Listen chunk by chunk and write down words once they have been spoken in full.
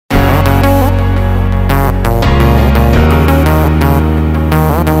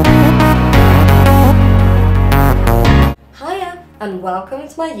and welcome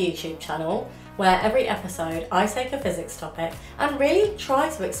to my YouTube channel, where every episode I take a physics topic and really try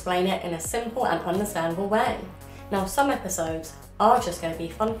to explain it in a simple and understandable way. Now, some episodes are just going to be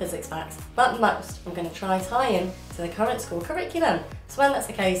fun physics facts, but most I'm going to try tie in to the current school curriculum. So when that's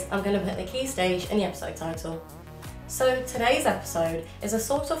the case, I'm going to put the key stage in the episode title. So today's episode is a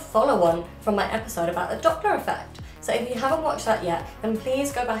sort of follow-on from my episode about the Doppler effect. So if you haven't watched that yet, then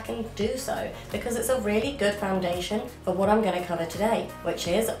please go back and do so, because it's a really good foundation for what I'm going to cover today, which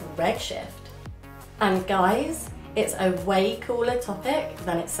is redshift. And guys, it's a way cooler topic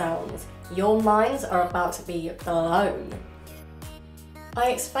than it sounds. Your minds are about to be blown. I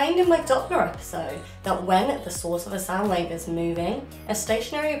explained in my Doppler episode that when the source of a sound wave is moving, a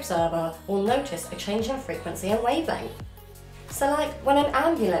stationary observer will notice a change in frequency and wavelength. So like when an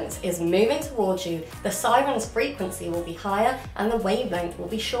ambulance is moving towards you, the siren's frequency will be higher and the wavelength will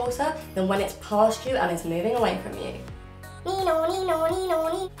be shorter than when it's past you and is moving away from you.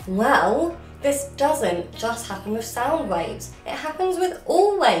 Well, this doesn't just happen with sound waves, it happens with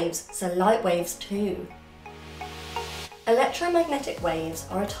all waves, so light waves too. Electromagnetic waves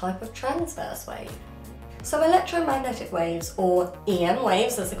are a type of transverse wave. So electromagnetic waves, or EM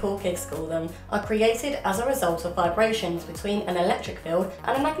waves as the cool kids call them, are created as a result of vibrations between an electric field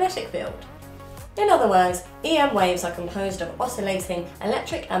and a magnetic field. In other words, EM waves are composed of oscillating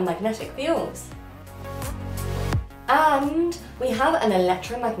electric and magnetic fields. And we have an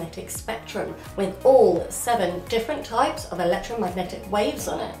electromagnetic spectrum with all 7 different types of electromagnetic waves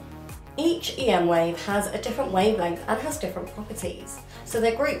on it. Each EM wave has a different wavelength and has different properties. So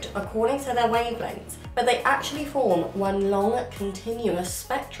they're grouped according to their wavelengths, but they actually form one long continuous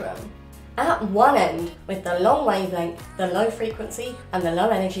spectrum. At one end, with the long wavelength, the low frequency and the low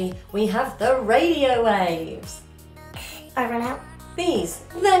energy, we have the radio waves. Over and out. These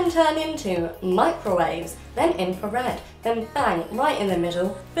then turn into microwaves, then infrared, then bang, right in the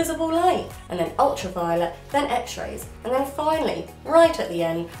middle, visible light, and then ultraviolet, then X-rays, and then finally, right at the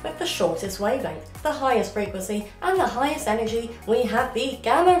end, with the shortest wavelength, the highest frequency, and the highest energy, we have the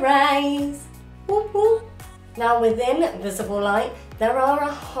gamma rays. Whoop whoop. Now within visible light, there are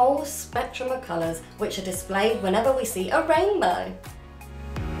a whole spectrum of colours which are displayed whenever we see a rainbow.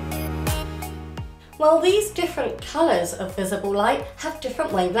 Well, these different colours of visible light have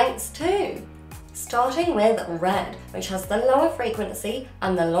different wavelengths too. Starting with red, which has the lower frequency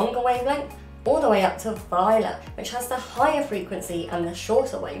and the longer wavelength, all the way up to violet, which has the higher frequency and the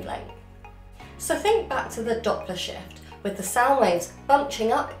shorter wavelength. So think back to the Doppler shift, with the sound waves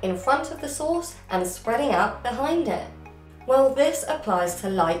bunching up in front of the source and spreading out behind it. Well, this applies to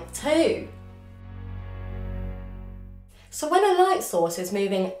light too. So when a light source is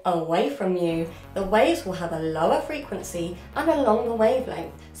moving away from you, the waves will have a lower frequency and a longer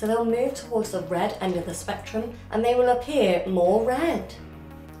wavelength, so they'll move towards the red end of the spectrum and they will appear more red.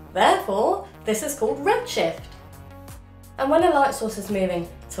 Therefore, this is called redshift. And when a light source is moving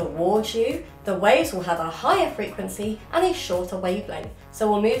towards you, the waves will have a higher frequency and a shorter wavelength, so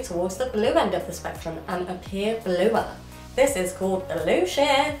will move towards the blue end of the spectrum and appear bluer. This is called blue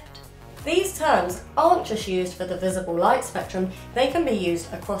shift. These terms aren't just used for the visible light spectrum, they can be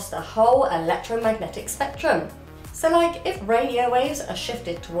used across the whole electromagnetic spectrum. So like if radio waves are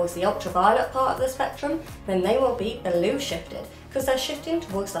shifted towards the ultraviolet part of the spectrum, then they will be blue shifted because they're shifting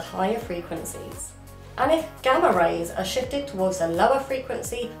towards the higher frequencies. And if gamma rays are shifted towards the lower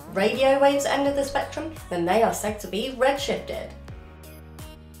frequency radio waves end of the spectrum, then they are said to be red shifted.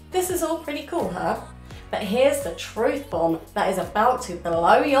 This is all pretty cool, huh? But here's the truth bomb that is about to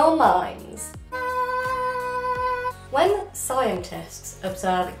blow your minds. When scientists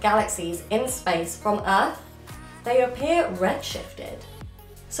observe galaxies in space from Earth, they appear redshifted.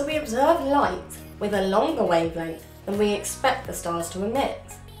 So we observe light with a longer wavelength than we expect the stars to emit.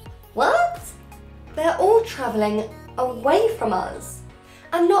 What? They're all travelling away from us.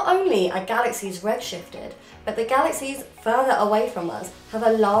 And not only are galaxies redshifted, but the galaxies further away from us have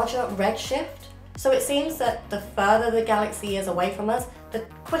a larger redshift. So it seems that the further the galaxy is away from us, the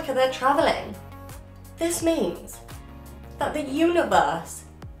quicker they're travelling. This means that the universe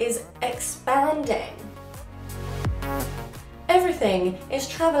is expanding. Everything is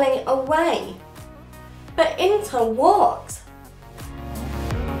travelling away. But into what?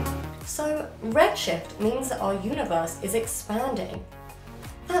 So redshift means that our universe is expanding.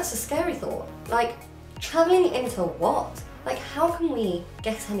 That's a scary thought. Like, travelling into what? Like, how can we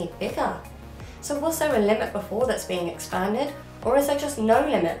get any bigger? So was there a limit before that's being expanded, or is there just no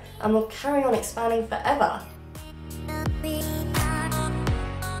limit and will carry on expanding forever?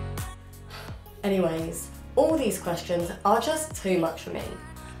 Anyways, all these questions are just too much for me.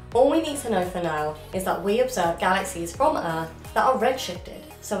 All we need to know for now is that we observe galaxies from Earth that are redshifted,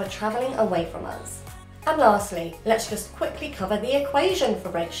 so are travelling away from us. And lastly, let's just quickly cover the equation for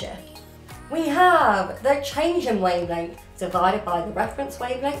redshift. We have the change in wavelength divided by the reference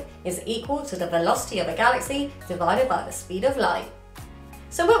wavelength is equal to the velocity of a galaxy divided by the speed of light.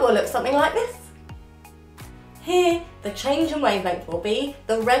 So it will look something like this. Here, the change in wavelength will be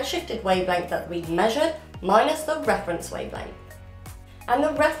the redshifted wavelength that we measured minus the reference wavelength. And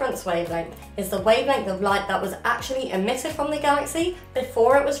the reference wavelength is the wavelength of light that was actually emitted from the galaxy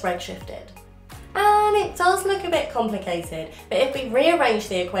before it was redshifted. And it does look a bit complicated, but if we rearrange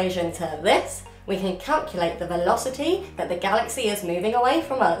the equation to this, we can calculate the velocity that the galaxy is moving away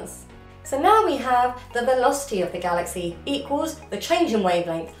from us. So now we have the velocity of the galaxy equals the change in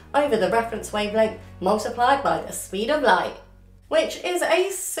wavelength over the reference wavelength multiplied by the speed of light, which is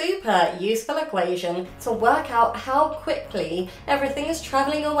a super useful equation to work out how quickly everything is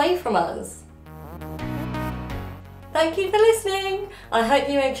travelling away from us. Thank you for listening! I hope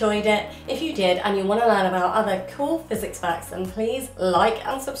you enjoyed it. If you did and you want to learn about other cool physics facts, then please like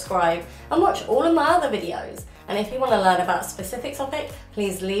and subscribe and watch all of my other videos. And if you want to learn about a specific topic,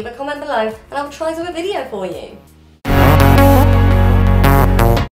 please leave a comment below and I'll try to do a video for you.